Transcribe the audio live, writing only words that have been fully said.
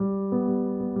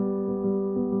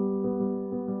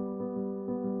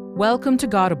Welcome to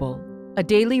Godable, a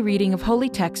daily reading of holy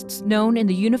texts known in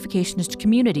the Unificationist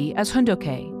community as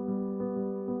Hoondoke.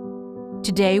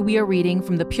 Today we are reading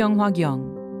from the Pyeonghwa-gyeong.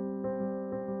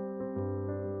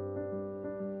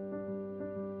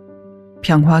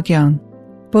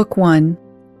 Pyeonghwa-gyeong, Book 1,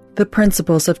 The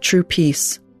Principles of True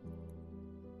Peace.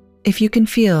 If you can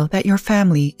feel that your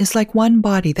family is like one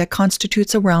body that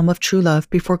constitutes a realm of true love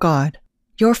before God,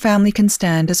 your family can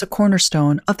stand as a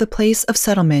cornerstone of the place of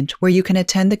settlement where you can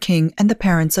attend the King and the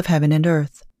parents of heaven and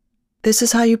earth. This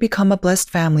is how you become a blessed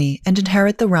family and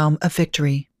inherit the realm of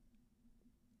victory.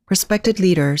 Respected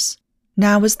leaders,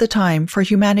 now is the time for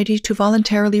humanity to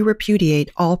voluntarily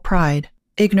repudiate all pride,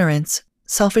 ignorance,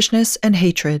 selfishness, and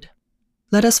hatred.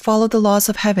 Let us follow the laws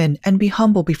of heaven and be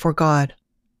humble before God.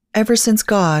 Ever since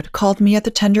God called me at the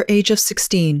tender age of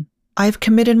 16, I have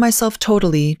committed myself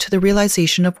totally to the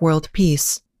realization of world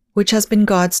peace, which has been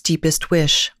God's deepest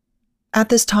wish. At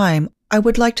this time, I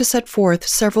would like to set forth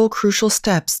several crucial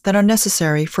steps that are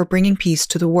necessary for bringing peace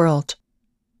to the world.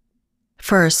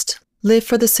 First, live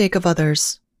for the sake of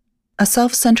others. A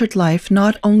self-centered life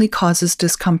not only causes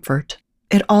discomfort,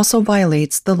 it also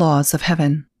violates the laws of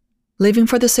heaven. Living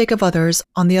for the sake of others,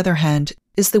 on the other hand,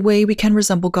 is the way we can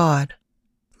resemble God.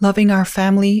 Loving our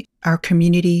family, our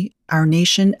community, our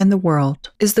nation, and the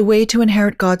world is the way to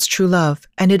inherit God's true love,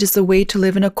 and it is the way to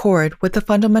live in accord with the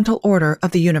fundamental order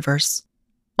of the universe.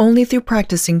 Only through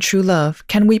practicing true love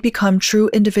can we become true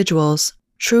individuals,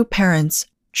 true parents,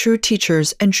 true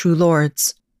teachers, and true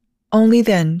lords. Only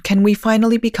then can we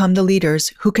finally become the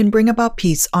leaders who can bring about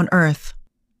peace on earth.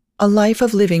 A life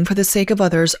of living for the sake of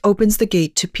others opens the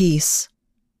gate to peace.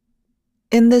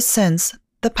 In this sense,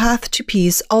 the path to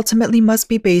peace ultimately must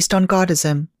be based on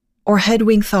Godism, or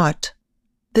head-wing thought.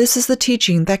 This is the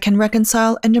teaching that can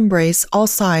reconcile and embrace all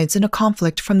sides in a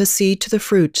conflict from the seed to the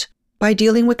fruit, by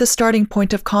dealing with the starting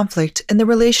point of conflict in the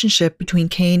relationship between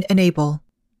Cain and Abel.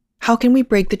 How can we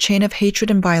break the chain of hatred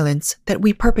and violence that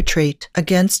we perpetrate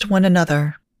against one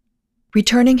another?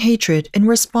 Returning hatred in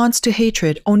response to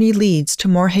hatred only leads to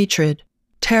more hatred,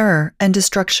 terror, and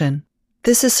destruction.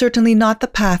 This is certainly not the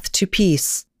path to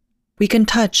peace. We can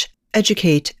touch,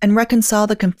 educate, and reconcile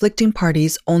the conflicting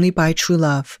parties only by true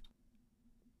love.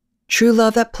 True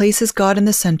love that places God in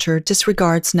the center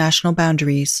disregards national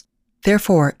boundaries.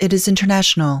 Therefore, it is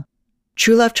international.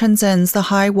 True love transcends the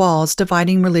high walls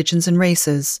dividing religions and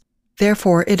races.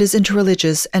 Therefore, it is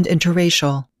interreligious and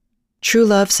interracial. True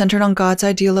love centered on God's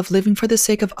ideal of living for the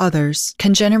sake of others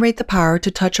can generate the power to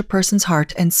touch a person's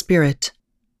heart and spirit.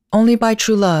 Only by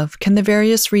true love can the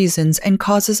various reasons and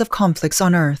causes of conflicts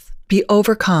on earth be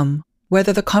overcome,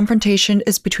 whether the confrontation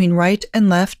is between right and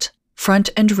left, front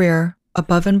and rear,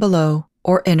 above and below,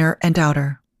 or inner and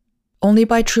outer. Only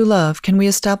by true love can we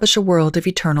establish a world of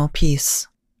eternal peace.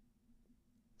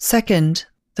 Second,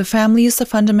 the family is the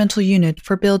fundamental unit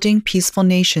for building peaceful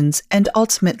nations and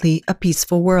ultimately a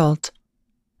peaceful world.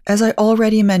 As I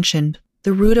already mentioned,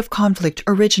 the root of conflict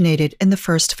originated in the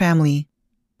first family.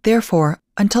 Therefore,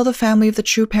 until the family of the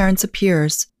true parents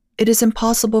appears, it is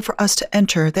impossible for us to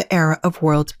enter the era of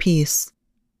world peace.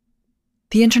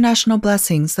 The international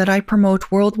blessings that I promote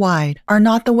worldwide are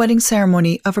not the wedding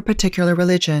ceremony of a particular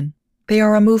religion. They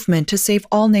are a movement to save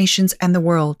all nations and the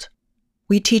world.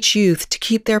 We teach youth to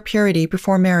keep their purity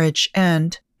before marriage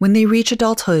and, when they reach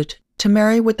adulthood, to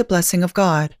marry with the blessing of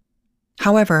God.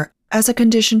 However, as a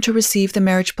condition to receive the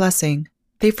marriage blessing,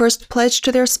 they first pledge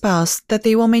to their spouse that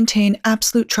they will maintain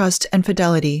absolute trust and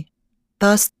fidelity.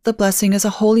 Thus, the blessing is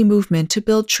a holy movement to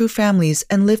build true families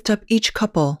and lift up each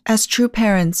couple as true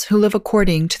parents who live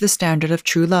according to the standard of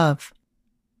true love.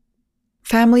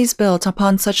 Families built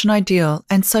upon such an ideal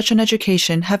and such an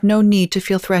education have no need to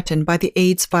feel threatened by the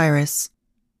AIDS virus.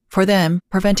 For them,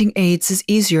 preventing AIDS is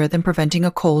easier than preventing a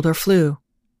cold or flu.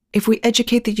 If we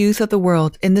educate the youth of the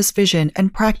world in this vision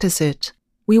and practice it,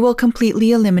 we will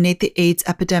completely eliminate the AIDS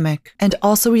epidemic and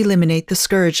also eliminate the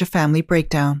scourge of family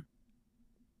breakdown.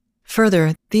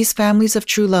 Further, these families of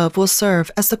true love will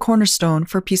serve as the cornerstone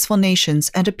for peaceful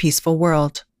nations and a peaceful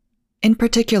world. In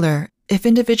particular, if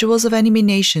individuals of enemy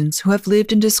nations who have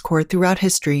lived in discord throughout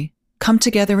history come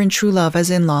together in true love as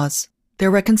in-laws, their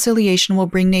reconciliation will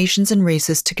bring nations and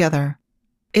races together.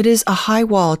 It is a high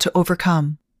wall to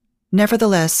overcome.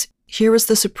 Nevertheless, here is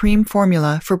the supreme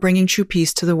formula for bringing true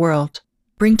peace to the world.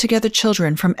 Bring together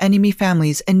children from enemy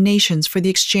families and nations for the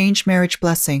exchange marriage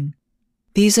blessing.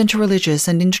 These interreligious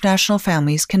and international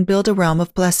families can build a realm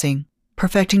of blessing,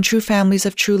 perfecting true families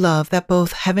of true love that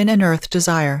both heaven and earth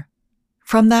desire.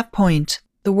 From that point,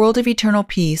 the world of eternal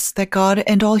peace that God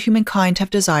and all humankind have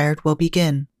desired will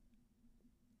begin.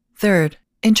 Third,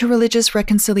 Interreligious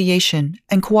reconciliation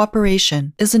and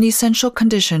cooperation is an essential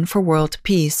condition for world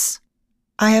peace.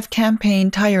 I have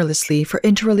campaigned tirelessly for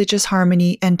interreligious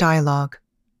harmony and dialogue.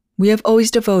 We have always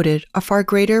devoted a far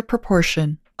greater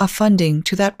proportion of funding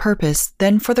to that purpose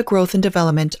than for the growth and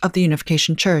development of the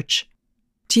Unification Church.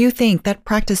 Do you think that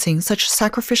practicing such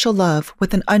sacrificial love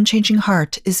with an unchanging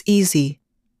heart is easy?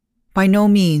 By no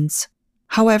means.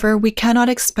 However, we cannot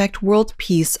expect world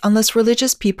peace unless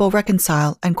religious people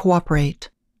reconcile and cooperate.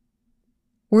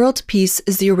 World peace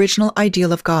is the original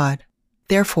ideal of God.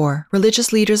 Therefore,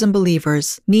 religious leaders and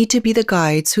believers need to be the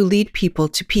guides who lead people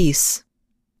to peace.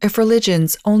 If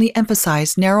religions only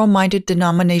emphasize narrow-minded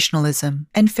denominationalism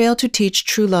and fail to teach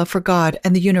true love for God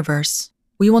and the universe,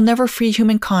 we will never free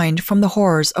humankind from the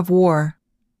horrors of war.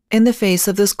 In the face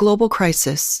of this global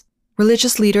crisis,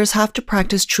 religious leaders have to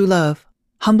practice true love,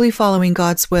 humbly following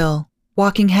God's will,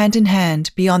 walking hand in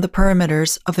hand beyond the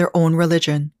perimeters of their own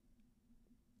religion.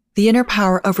 The inner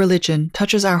power of religion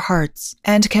touches our hearts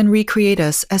and can recreate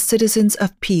us as citizens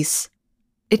of peace.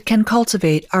 It can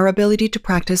cultivate our ability to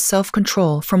practice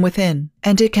self-control from within,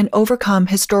 and it can overcome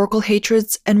historical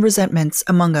hatreds and resentments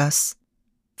among us.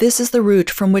 This is the root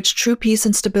from which true peace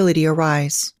and stability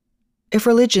arise. If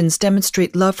religions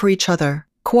demonstrate love for each other,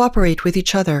 cooperate with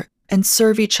each other, and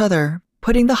serve each other,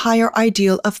 putting the higher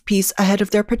ideal of peace ahead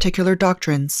of their particular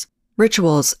doctrines,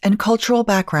 rituals, and cultural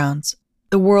backgrounds,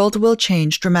 the world will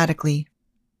change dramatically.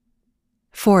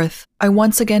 Fourth, I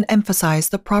once again emphasize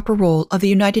the proper role of the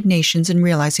United Nations in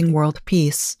realizing world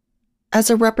peace. As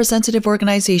a representative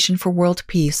organization for world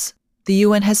peace, the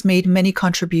UN has made many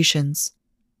contributions.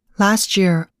 Last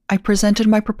year, I presented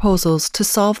my proposals to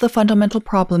solve the fundamental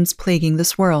problems plaguing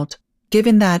this world,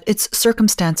 given that its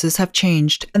circumstances have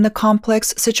changed and the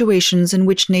complex situations in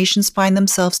which nations find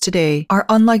themselves today are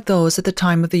unlike those at the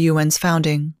time of the UN's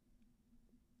founding.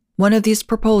 One of these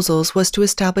proposals was to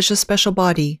establish a special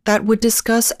body that would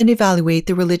discuss and evaluate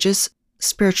the religious,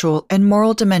 spiritual, and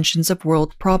moral dimensions of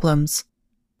world problems.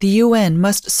 The UN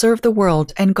must serve the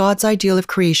world and God's ideal of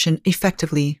creation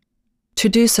effectively. To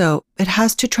do so, it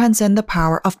has to transcend the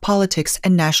power of politics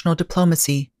and national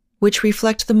diplomacy, which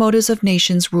reflect the motives of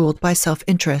nations ruled by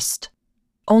self-interest.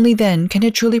 Only then can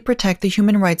it truly protect the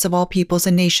human rights of all peoples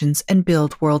and nations and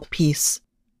build world peace.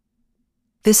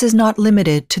 This is not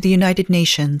limited to the United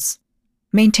Nations.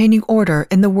 Maintaining order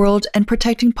in the world and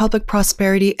protecting public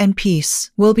prosperity and peace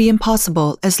will be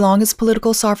impossible as long as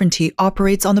political sovereignty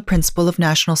operates on the principle of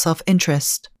national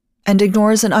self-interest and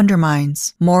ignores and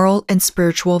undermines moral and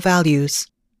spiritual values.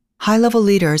 High-level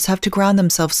leaders have to ground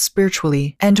themselves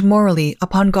spiritually and morally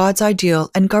upon God's ideal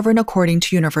and govern according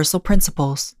to universal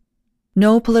principles.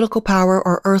 No political power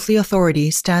or earthly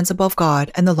authority stands above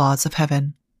God and the laws of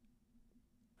heaven.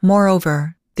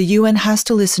 Moreover, the UN has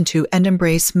to listen to and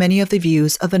embrace many of the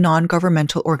views of the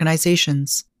non-governmental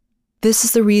organizations. This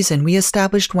is the reason we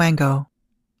established WANGO.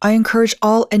 I encourage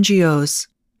all NGOs,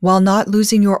 while not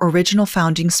losing your original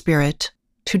founding spirit,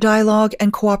 to dialogue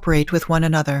and cooperate with one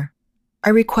another. I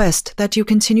request that you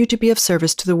continue to be of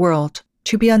service to the world,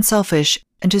 to be unselfish,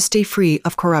 and to stay free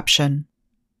of corruption.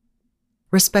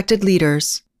 Respected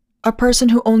leaders, a person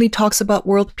who only talks about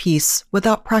world peace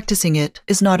without practicing it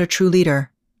is not a true leader.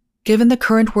 Given the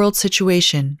current world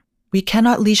situation, we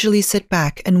cannot leisurely sit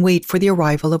back and wait for the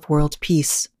arrival of world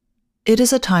peace. It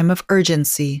is a time of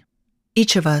urgency.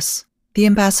 Each of us, the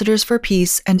ambassadors for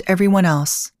peace and everyone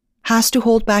else, has to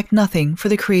hold back nothing for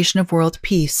the creation of world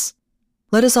peace.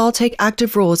 Let us all take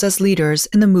active roles as leaders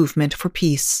in the movement for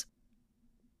peace.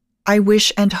 I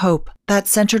wish and hope that,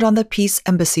 centered on the peace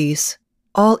embassies,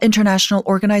 all international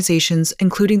organizations,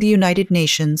 including the United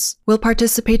Nations, will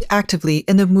participate actively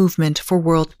in the movement for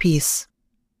world peace.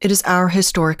 It is our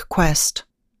historic quest.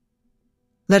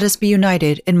 Let us be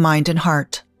united in mind and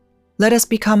heart. Let us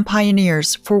become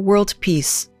pioneers for world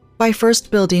peace by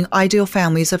first building ideal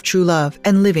families of true love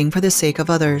and living for the sake of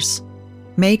others.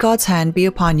 May God's hand be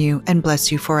upon you and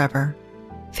bless you forever.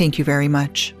 Thank you very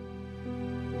much.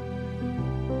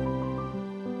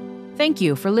 Thank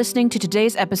you for listening to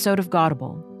today's episode of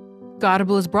Godable.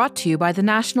 Godable is brought to you by the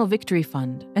National Victory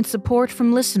Fund and support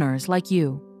from listeners like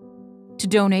you. To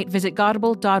donate, visit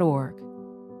godable.org.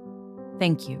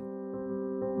 Thank you.